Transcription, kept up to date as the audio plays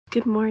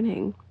Good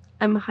morning.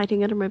 I'm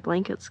hiding under my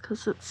blankets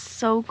because it's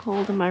so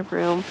cold in my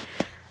room.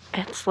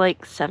 It's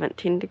like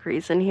 17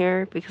 degrees in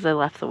here because I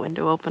left the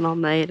window open all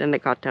night and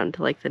it got down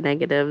to like the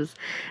negatives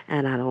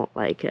and I don't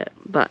like it.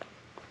 But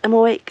I'm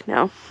awake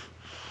now.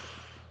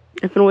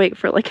 I've been awake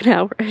for like an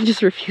hour. I'm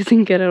just refusing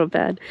to get out of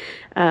bed.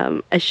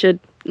 I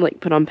should like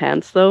put on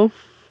pants though.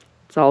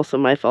 It's also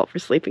my fault for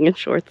sleeping in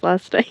shorts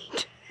last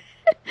night.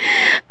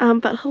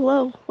 But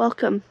hello,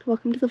 welcome to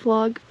the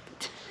vlog.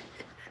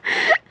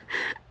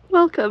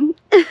 Welcome.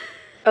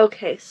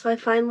 Okay, so I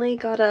finally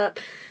got up,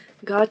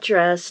 got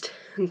dressed,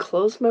 and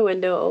closed my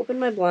window, opened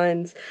my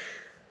blinds.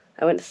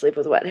 I went to sleep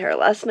with wet hair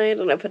last night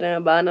and I put in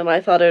a bun and I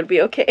thought it would be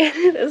okay, and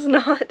it is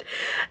not.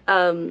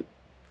 And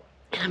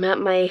I'm at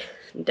my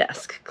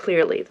desk,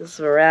 clearly. This is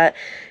where we're at.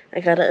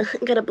 I got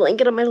a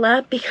blanket on my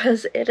lap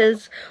because it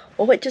is,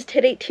 oh, it just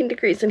hit 18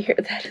 degrees in here.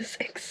 That is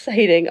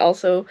exciting.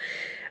 Also,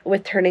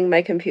 with turning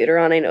my computer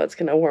on, I know it's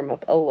gonna warm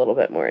up a little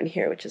bit more in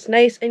here, which is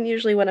nice. And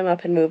usually when I'm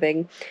up and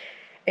moving,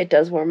 it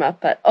does warm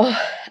up, but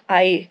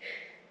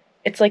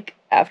it's like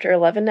after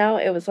 11 now.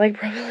 It was like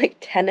probably like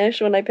 10-ish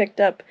when I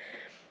picked up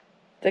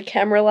the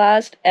camera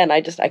last, and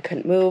I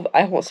couldn't move.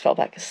 I almost fell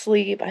back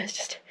asleep. I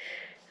was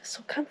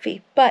so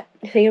comfy. But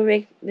I think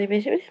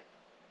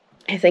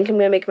I'm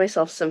gonna make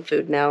myself some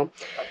food now.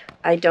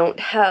 I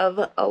don't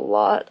have a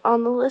lot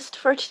on the list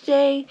for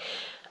today.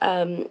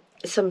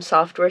 Some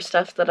software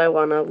stuff that I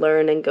want to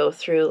learn and go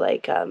through,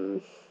 like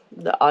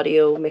the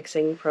audio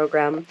mixing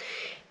program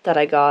that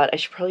I got. I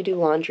should probably do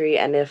laundry,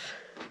 and if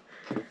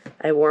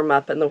I warm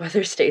up and the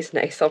weather stays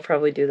nice, I'll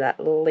probably do that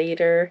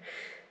later.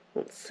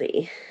 Let's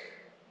see.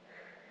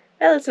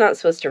 Well, it's not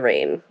supposed to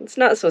rain. It's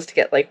not supposed to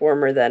get like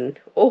warmer than,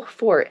 a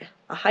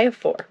high of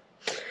 4.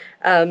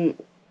 So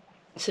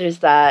there's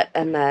that,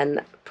 and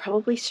then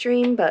probably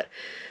stream, but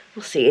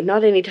we'll see.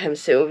 Not anytime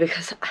soon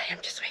because I am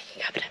just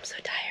waking up and I'm so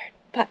tired.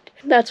 But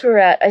that's where we're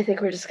at. I think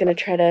we're just gonna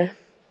try to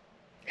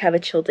have a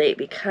chill day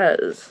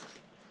because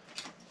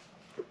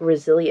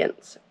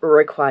resilience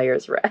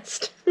requires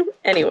rest.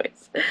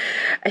 Anyways,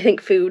 I think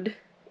food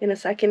in a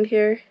second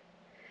here.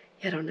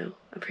 Yeah, I don't know.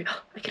 I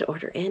could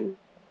order in.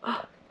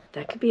 Oh,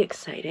 that could be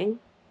exciting.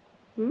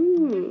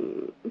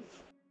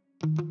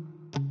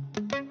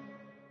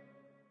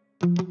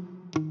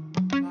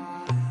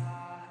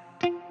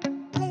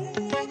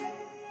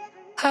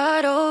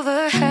 Heart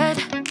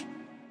overhead,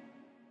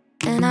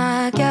 and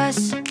I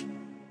guess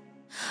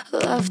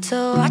love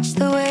to watch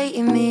the way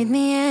you made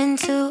me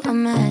into a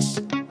mess.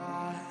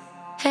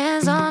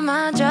 Hands on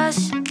my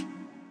dress,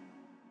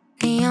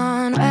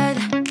 neon red.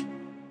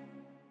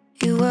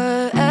 You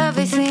were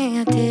everything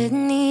I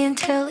didn't need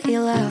until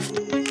you left.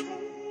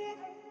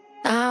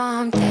 Now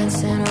I'm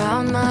dancing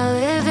around my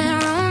living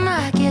room.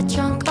 I get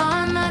drunk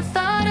on the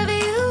thought of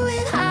you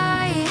and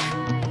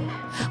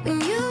I, when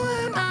you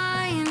were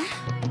mine.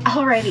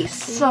 Alrighty,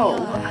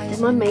 so I did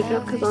my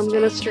makeup because I'm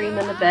gonna stream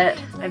in a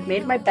bit. I've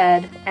made my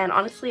bed, and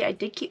honestly, I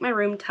did keep my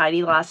room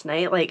tidy last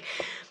night. Like,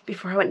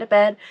 before I went to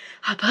bed,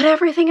 I put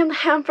everything in the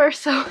hamper,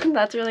 so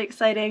that's really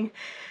exciting.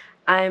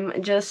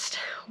 I'm just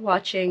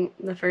watching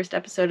the first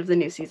episode of the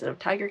new season of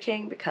Tiger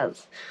King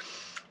because,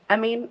 I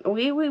mean,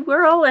 we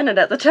were all in it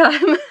at the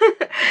time.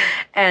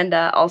 And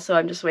also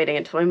I'm just waiting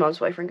until my mom's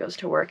boyfriend goes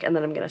to work, and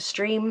then I'm gonna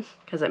stream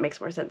because it makes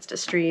more sense to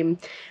stream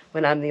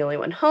when I'm the only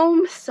one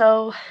home.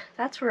 So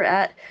that's where we're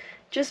at,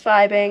 just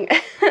vibing.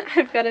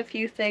 I've got a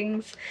few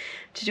things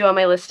to do on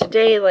my list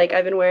today. Like,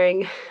 I've been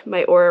wearing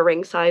my Aura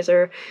ring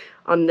sizer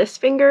on this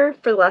finger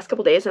for the last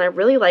couple days, and I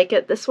really like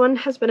it. This one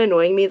has been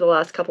annoying me the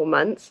last couple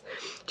months.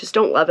 Just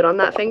don't love it on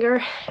that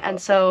finger, and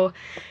so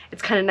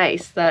it's kind of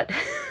nice that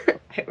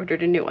I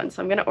ordered a new one.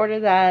 So I'm gonna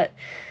order that.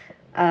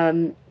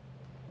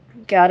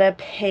 Gotta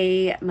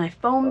pay my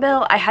phone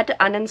bill. I had to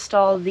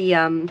uninstall the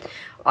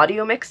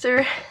audio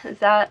mixer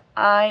that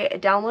I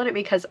downloaded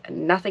because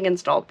nothing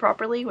installed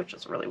properly, which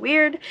was really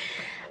weird.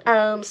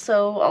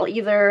 So I'll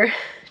either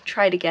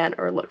try it again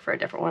or look for a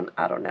different one.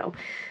 I don't know.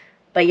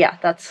 But yeah,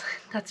 that's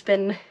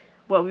been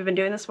what we've been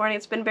doing this morning.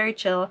 It's been very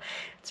chill.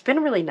 It's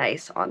been really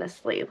nice,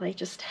 honestly. Like,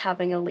 just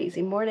having a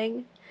lazy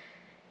morning.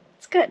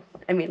 It's good.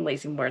 I mean,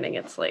 lazy morning,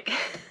 it's like,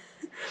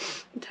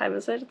 what time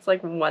is it? It's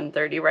like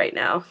 1:30 right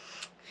now.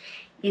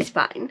 He's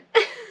fine.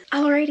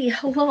 Alrighty,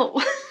 hello.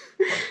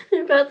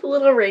 I've got the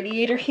little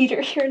radiator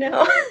heater here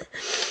now.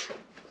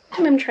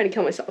 And I'm trying to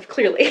kill myself,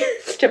 clearly.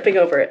 Stepping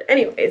over it.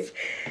 Anyways,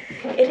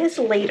 it is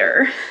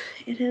later.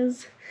 It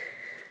is,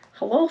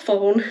 hello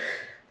phone,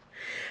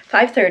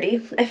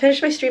 5:30. I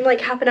finished my stream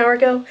like half an hour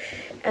ago,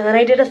 and then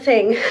I did a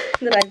thing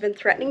that I've been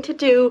threatening to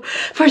do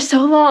for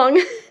so long,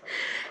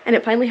 and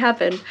it finally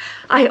happened.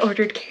 I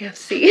ordered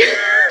KFC.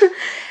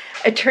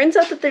 It turns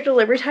out that their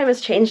delivery time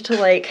has changed to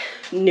like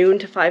noon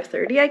to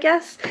 5:30, I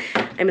guess.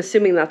 I'm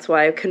assuming that's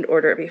why I couldn't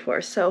order it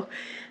before. So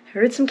I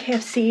ordered some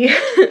KFC.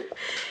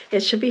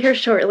 It should be here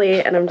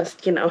shortly, and I'm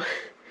just, you know,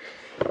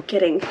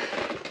 getting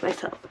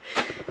myself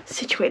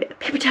situated.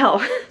 Paper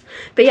towel.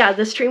 But yeah,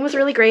 the stream was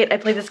really great. I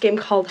played this game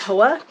called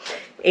Hoa,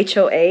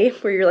 H-O-A,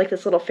 where you're like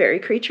this little fairy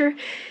creature.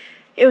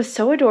 It was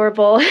so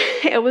adorable.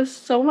 It was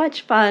so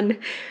much fun.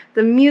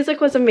 The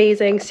music was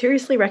amazing.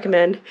 Seriously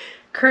recommend.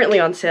 Currently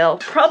on sale.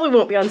 Probably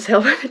won't be on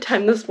sale by the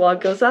time this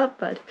vlog goes up,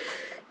 but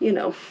you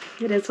know,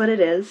 it is what it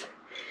is.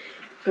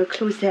 I'm gonna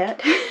close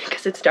that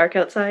because it's dark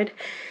outside.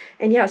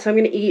 And yeah, so I'm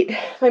gonna eat.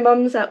 My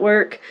mom's at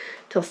work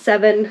till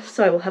 7,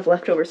 so I will have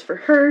leftovers for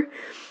her.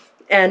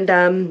 And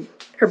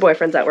her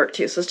boyfriend's at work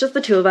too, so it's just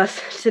the two of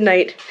us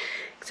tonight,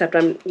 except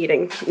I'm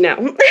eating now.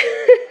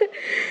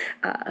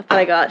 But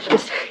I got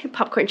just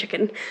popcorn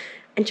chicken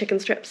and chicken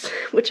strips,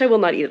 which I will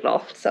not eat at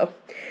all. So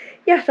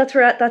yeah, that's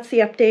where we're at. That's the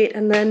update.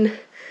 And then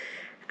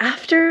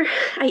after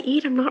I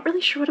eat, I'm not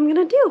really sure what I'm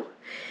gonna do.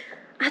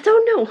 I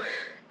don't know.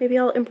 Maybe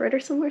I'll embroider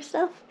some more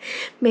stuff.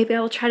 Maybe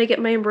I'll try to get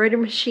my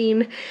embroidery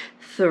machine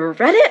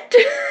threaded.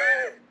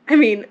 I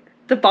mean,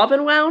 the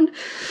bobbin wound.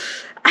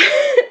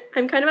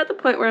 I'm kind of at the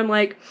point where I'm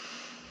like,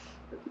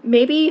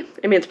 maybe,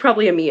 I mean, it's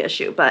probably a me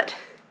issue, but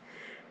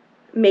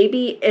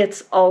maybe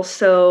it's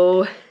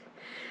also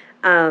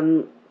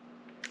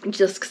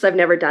just because I've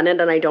never done it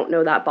and I don't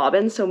know that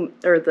bobbin, so,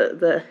 or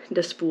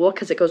the spool,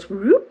 because it goes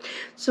whoop.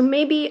 So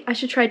maybe I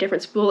should try a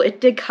different spool. It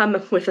did come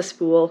with a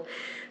spool,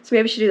 so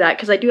maybe I should do that,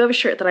 because I do have a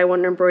shirt that I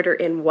want to embroider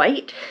in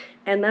white,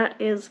 and that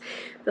is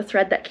the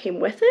thread that came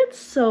with it,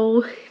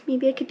 so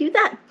maybe I could do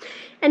that.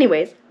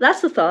 Anyways,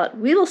 that's the thought.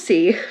 We will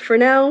see. For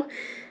now,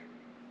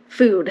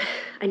 food.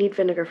 I need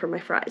vinegar for my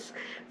fries.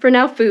 For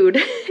now,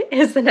 food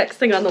is the next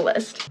thing on the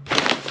list.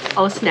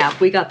 Oh snap,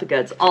 we got the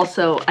goods.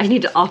 Also, I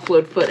need to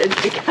offload footage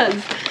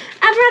because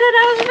I'm running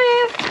out of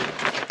space.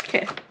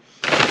 Okay.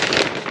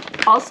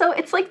 Also,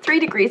 it's like 3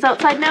 degrees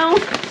outside now.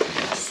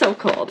 So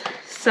cold.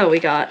 So we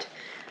got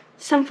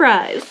some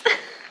fries.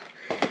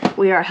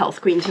 We are a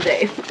health queen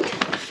today.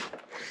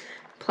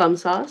 Plum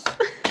sauce.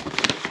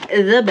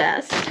 The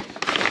best.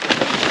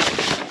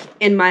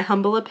 In my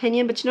humble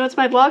opinion, but you know, it's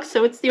my vlog,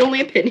 so it's the only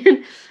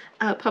opinion.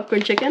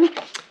 Popcorn chicken.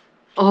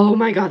 Oh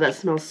my god, that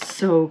smells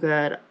so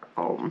good.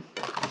 And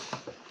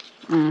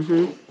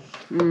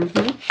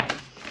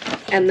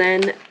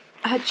then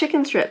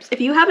chicken strips.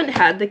 If you haven't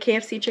had the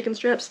KFC chicken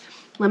strips,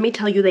 let me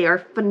tell you, they are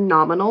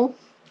phenomenal.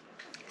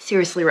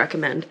 Seriously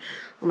recommend.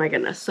 Oh my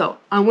goodness. So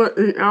I want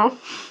to eat now.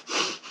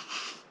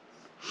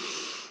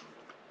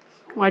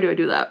 Why do I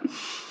do that?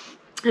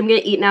 I'm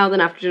gonna eat now,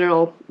 then after dinner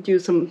I'll do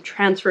some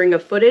transferring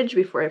of footage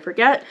before I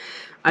forget.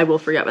 I will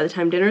forget by the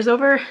time dinner's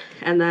over,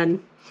 and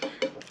then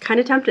kind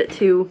of tempted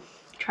to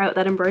try out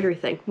that embroidery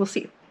thing. We'll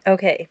see.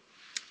 Okay,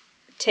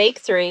 take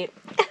 3.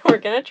 We're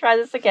gonna try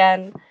this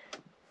again.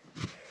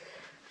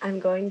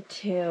 I'm going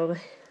to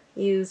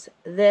use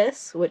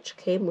this, which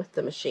came with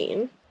the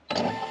machine.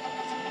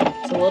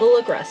 It's a little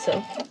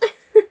aggressive.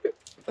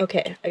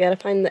 Okay, I gotta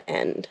find the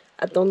end.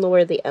 I don't know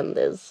where the end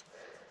is.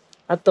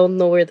 I don't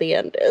know where the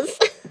end is.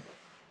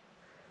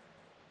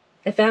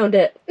 I found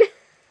it.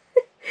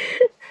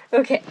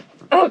 Okay,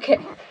 okay.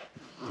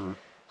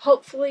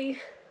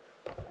 Hopefully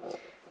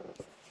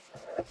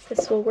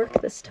this will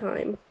work this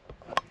time.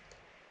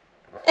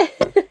 I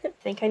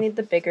think I need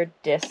the bigger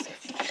disc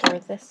for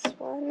this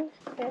one.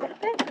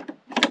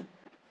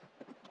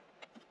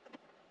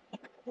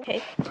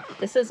 Okay,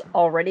 this is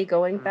already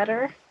going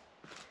better.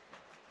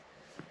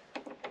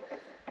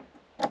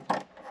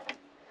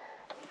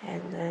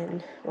 And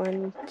then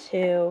 1,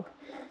 2,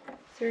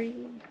 3,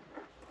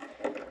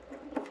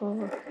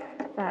 4,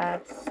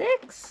 5,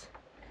 6.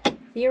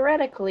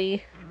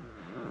 Theoretically,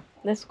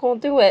 this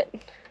won't do it.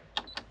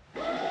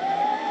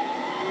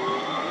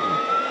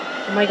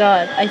 Oh my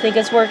god, I think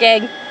it's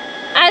working.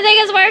 I think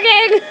it's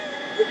working!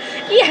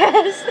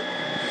 Yes!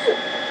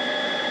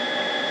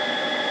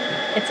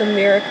 It's a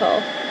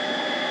miracle.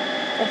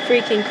 A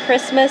freaking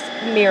Christmas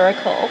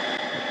miracle.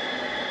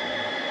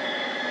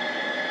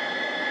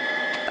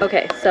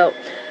 Okay, so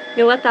I'm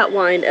gonna let that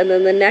wind, and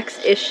then the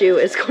next issue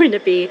is going to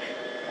be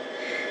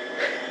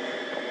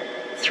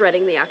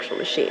threading the actual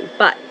machine.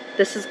 But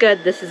this is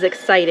good, this is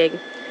exciting,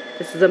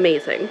 this is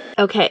amazing.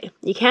 Okay,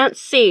 you can't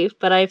see,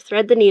 but I've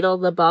thread the needle,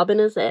 the bobbin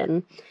is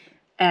in,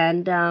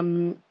 and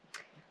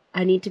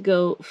I need to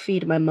go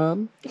feed my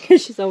mom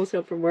because she's almost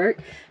home from work.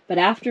 But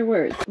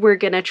afterwards, we're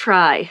gonna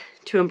try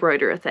to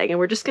embroider a thing, and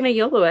we're just gonna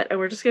YOLO it, and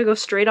we're just gonna go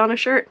straight on a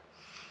shirt.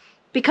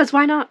 Because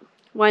why not?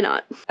 Why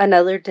not?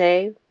 Another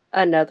day,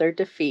 another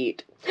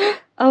defeat.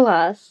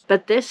 Alas.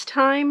 But this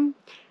time,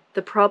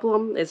 the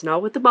problem is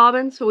not with the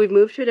bobbin, so we've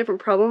moved to a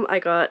different problem. I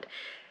got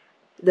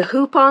the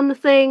hoop on the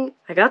thing,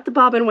 I got the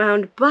bobbin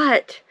wound,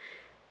 but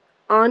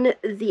on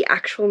the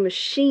actual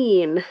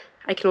machine,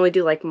 I can only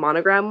do like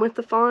monogram with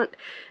the font.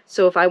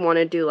 So if I want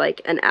to do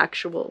like an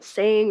actual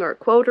saying or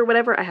quote or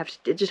whatever, I have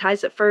to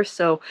digitize it first.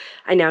 So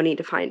I now need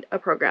to find a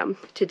program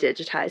to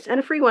digitize, and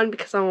a free one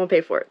because I don't want to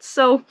pay for it.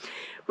 So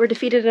we're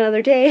defeated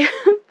another day,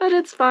 but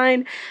it's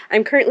fine.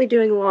 I'm currently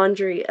doing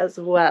laundry as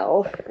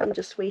well. I'm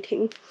just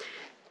waiting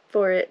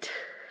for it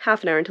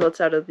half an hour until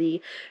it's out of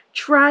the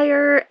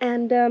dryer.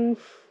 And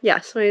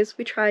yeah, so anyways,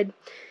 we tried,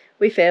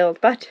 we failed,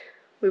 but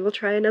we will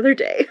try another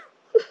day.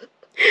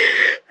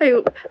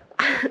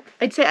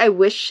 I'd say I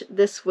wish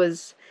this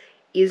was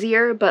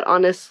easier, but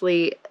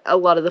honestly, a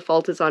lot of the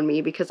fault is on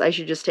me because I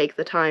should just take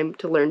the time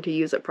to learn to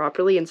use it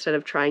properly instead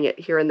of trying it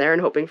here and there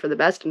and hoping for the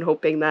best and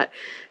hoping that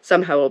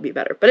somehow it'll be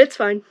better. But it's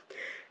fine.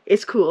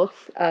 It's cool.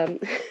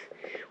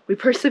 We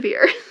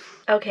persevere.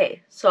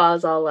 Okay, so I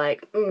was all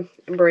like,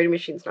 embroidery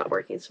machine's not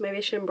working, so maybe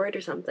I should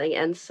embroider something.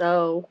 And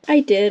so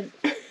I did.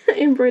 I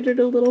embroidered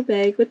a little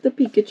bag with the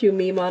Pikachu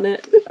meme on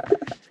it.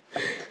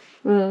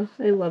 Oh,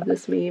 I love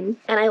this meme.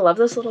 And I love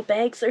those little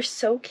bags. They're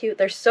so cute.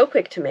 They're so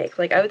quick to make.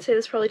 Like, I would say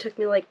this probably took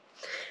me like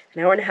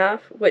an hour and a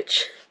half,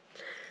 which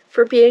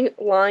for being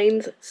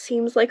lines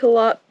seems like a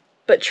lot,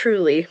 but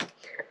truly,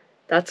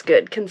 that's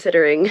good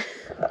considering.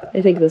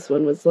 I think this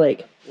one was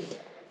like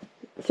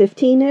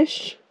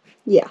 15-ish.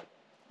 Yeah.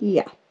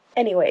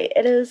 Anyway,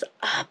 it is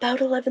about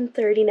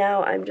 11:30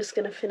 now. I'm just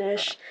gonna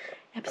finish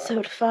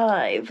episode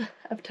 5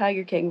 of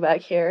Tiger King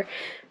back here.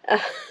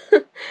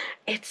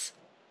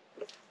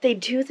 They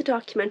do the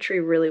documentary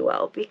really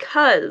well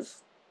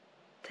because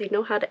they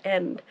know how to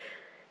end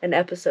an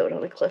episode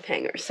on a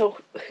cliffhanger. So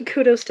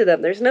kudos to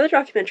them. There's another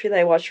documentary that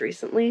I watched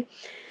recently.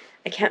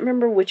 I can't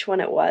remember which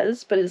one it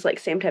was, but it's like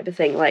same type of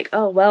thing. Like,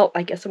 oh, well,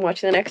 I guess I'm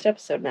watching the next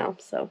episode now.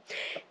 So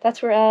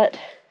that's where we're at.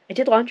 I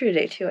did laundry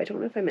today too. I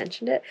don't know if I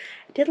mentioned it.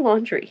 I did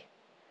laundry.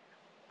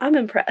 I'm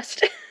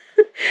impressed.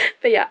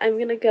 But yeah, I'm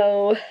gonna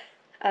go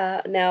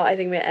now. I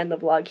think I'm gonna end the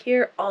vlog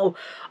here. Oh,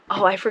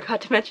 I forgot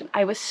to mention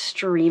I was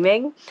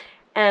streaming.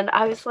 And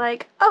I was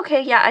like,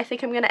 okay, yeah, I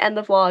think I'm gonna end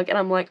the vlog. And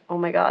I'm like, oh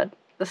my god,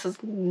 this is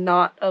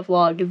not a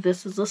vlog,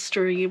 this is a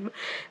stream.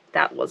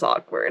 That was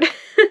awkward.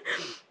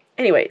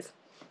 Anyways,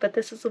 but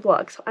this is the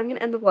vlog. So I'm gonna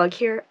end the vlog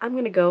here. I'm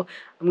gonna go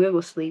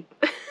sleep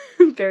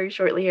very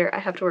shortly here. I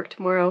have to work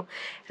tomorrow.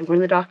 I'm going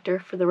to the doctor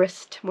for the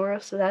wrist tomorrow,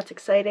 so that's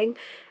exciting.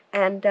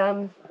 And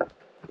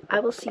I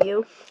will see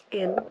you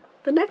in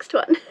the next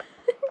one.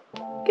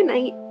 Good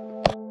night.